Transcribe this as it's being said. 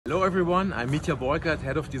Hello everyone, I'm Mitja Borkert,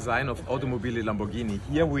 Head of Design of Automobile Lamborghini.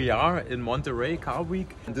 Here we are in Monterey Car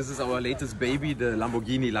Week, and this is our latest baby, the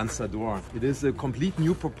Lamborghini Lanzador. It is a complete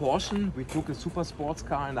new proportion. We took a super sports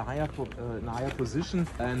car in a higher position,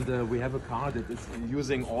 and we have a car that is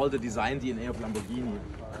using all the design DNA of Lamborghini.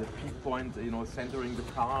 The peak point, centering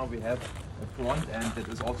the car. We have a front end that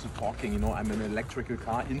is also talking. I'm an electrical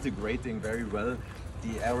car, integrating very well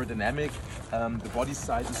the aerodynamic. The body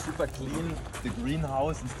side is super clean. The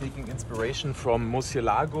greenhouse is taking inspiration from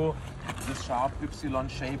Murcielago. This sharp Y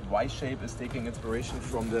shape, Y shape is taking inspiration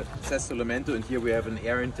from the Sesto Elemento, and here we have an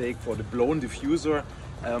air intake for the blown diffuser,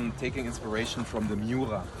 taking inspiration from the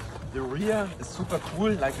Miura. The rear is super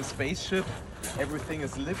cool, like a spaceship. Everything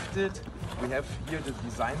is lifted. We have here the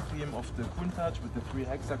design theme of the Countach with the 3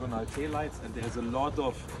 hexagonal taillights, and there's a lot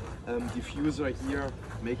of diffuser here,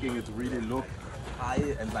 making it really look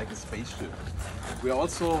high and like a spaceship. We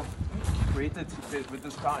also created with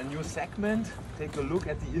this car a new segment. Take a look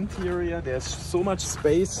at the interior. There's so much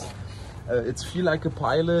space. It's feel like a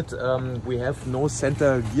pilot. We have no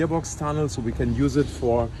center gearbox tunnel, so we can use it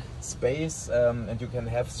for space, and you can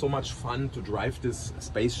have so much fun to drive this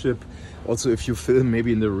spaceship. Also, if you film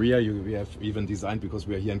maybe in the rear, we have even designed, because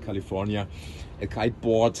we are here in California, a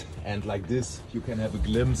kiteboard, and like this you can have a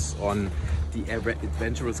glimpse on the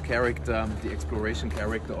adventurous character, the exploration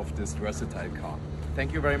character of this versatile car.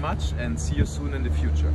 Thank you very much, and see you soon in the future.